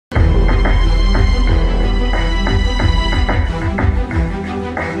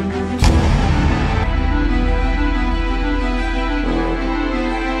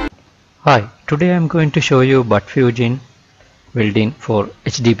Hi, today I am going to show you butt fusion welding for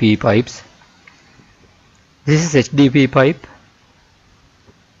HDPE pipes. This is HDPE pipe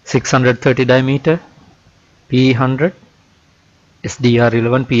 630 diameter, PE100,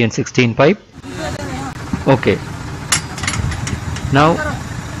 SDR11 PN16 pipe. Okay, now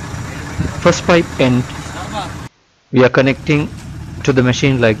first pipe end we are connecting to the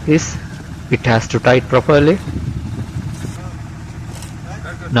machine like this. It has to tight properly.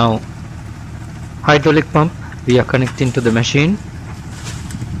 Now hydraulic pump we are connecting to the machine.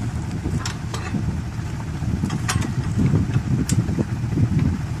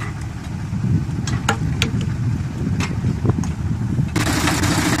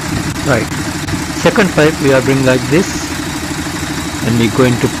 Right, second pipe we are bring like this and we are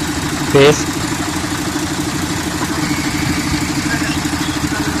going to paste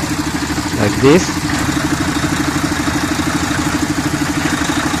like this.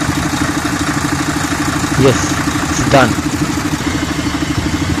 Yes, it's done.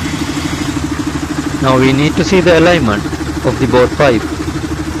 Now we need to see the alignment of the both pipe.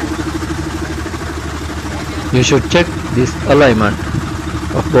 You should check this alignment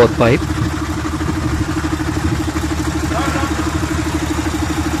of both pipe.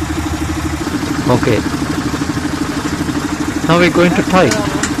 Okay. Now we're going to tight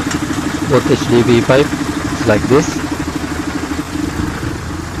both HDPE pipe like this.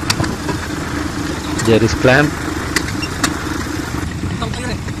 There is clamp.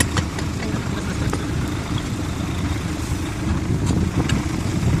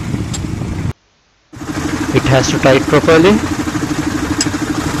 It has to tight properly.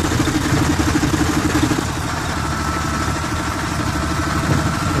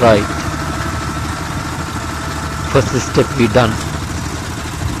 Right. First step we done.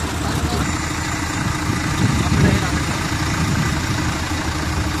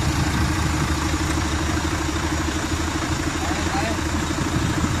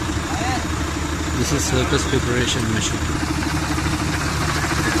 This is surface preparation machine.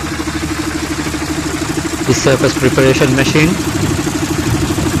 This surface preparation machine,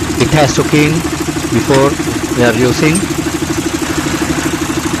 it has to clean before we are using.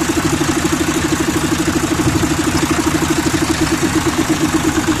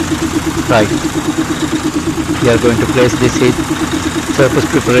 Right. We are going to place this surface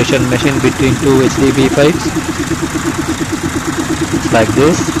preparation machine between two HDPE pipes like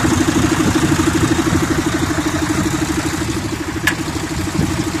this.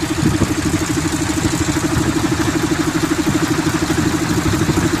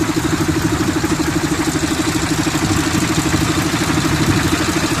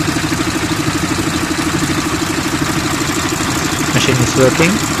 Machine is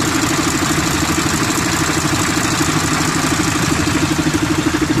working.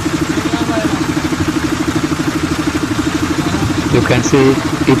 You can see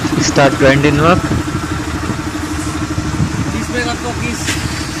it start grinding work.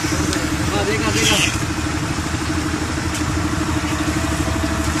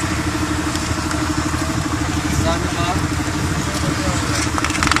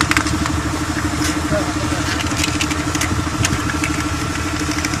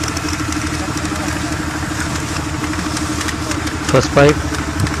 First pipe,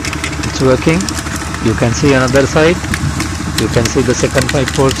 it's working. You can see another side. You can see the second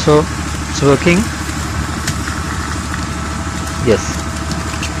pipe also, it's working. Yes.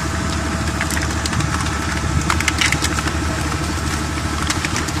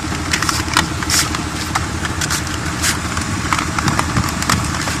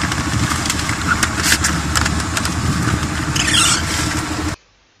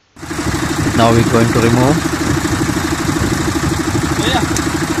 Now we're going to remove.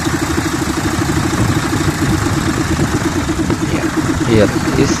 Here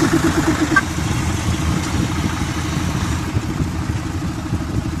it is.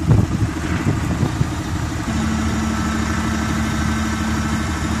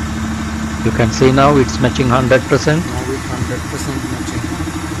 You can see now it's matching 100%. Now it's 100% matching.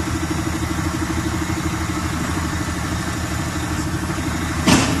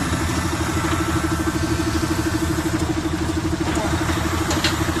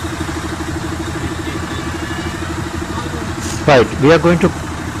 Right, we are going to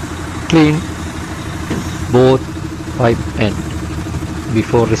clean both pipe end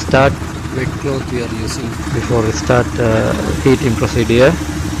before we start. Wet cloth we are using before we start heating procedure.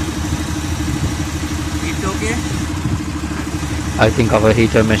 Heat okay? I think our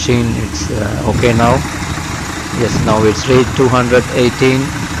heater machine it's okay now. Yes, now it's reached 218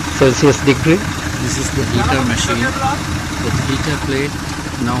 Celsius degree. This is the heater machine. The heater plate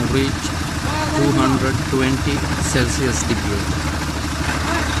now reach 220 Celsius degree.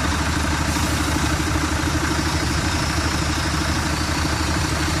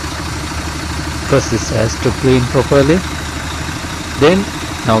 Press this as to clean properly. Then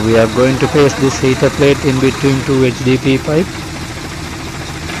now we are going to place this heater plate in between two HDPE pipe.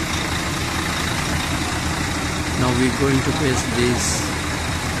 Now we're going to place this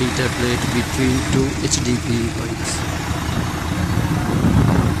heater plate between two HDPE pipes.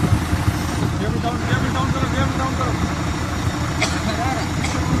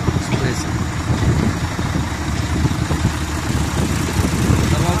 Place it.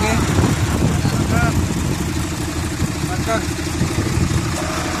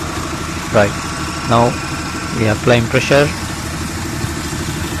 Right, now we are applying pressure.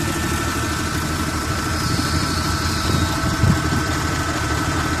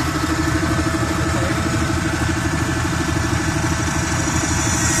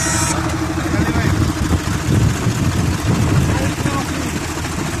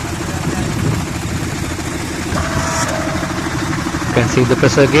 You can see the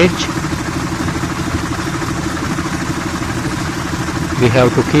pressure gauge. We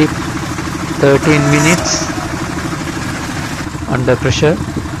have to keep 13 minutes under pressure.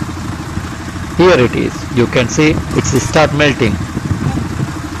 Here it is. You can see it's start melting.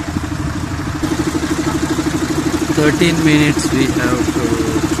 13 minutes we have to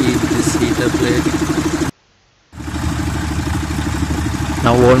keep this heater plate.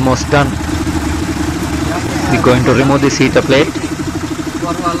 Now almost done. We're going to remove this heater plate.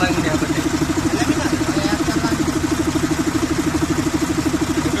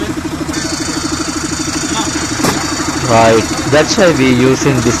 Right, that's why we're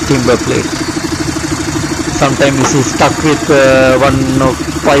using this timber plate. Sometimes this is stuck with one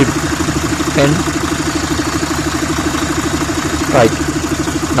pipe end. Right,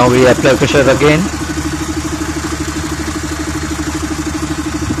 now we apply pressure again.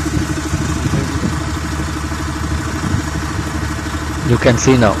 You can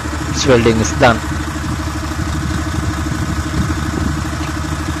see now, its welding is done.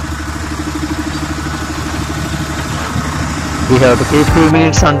 We have to keep 2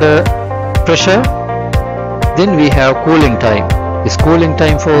 minutes under pressure. Then we have cooling time. This cooling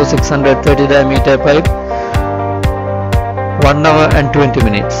time for 630 diameter pipe, 1 hour and 20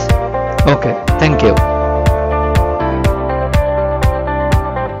 minutes. Okay, thank you.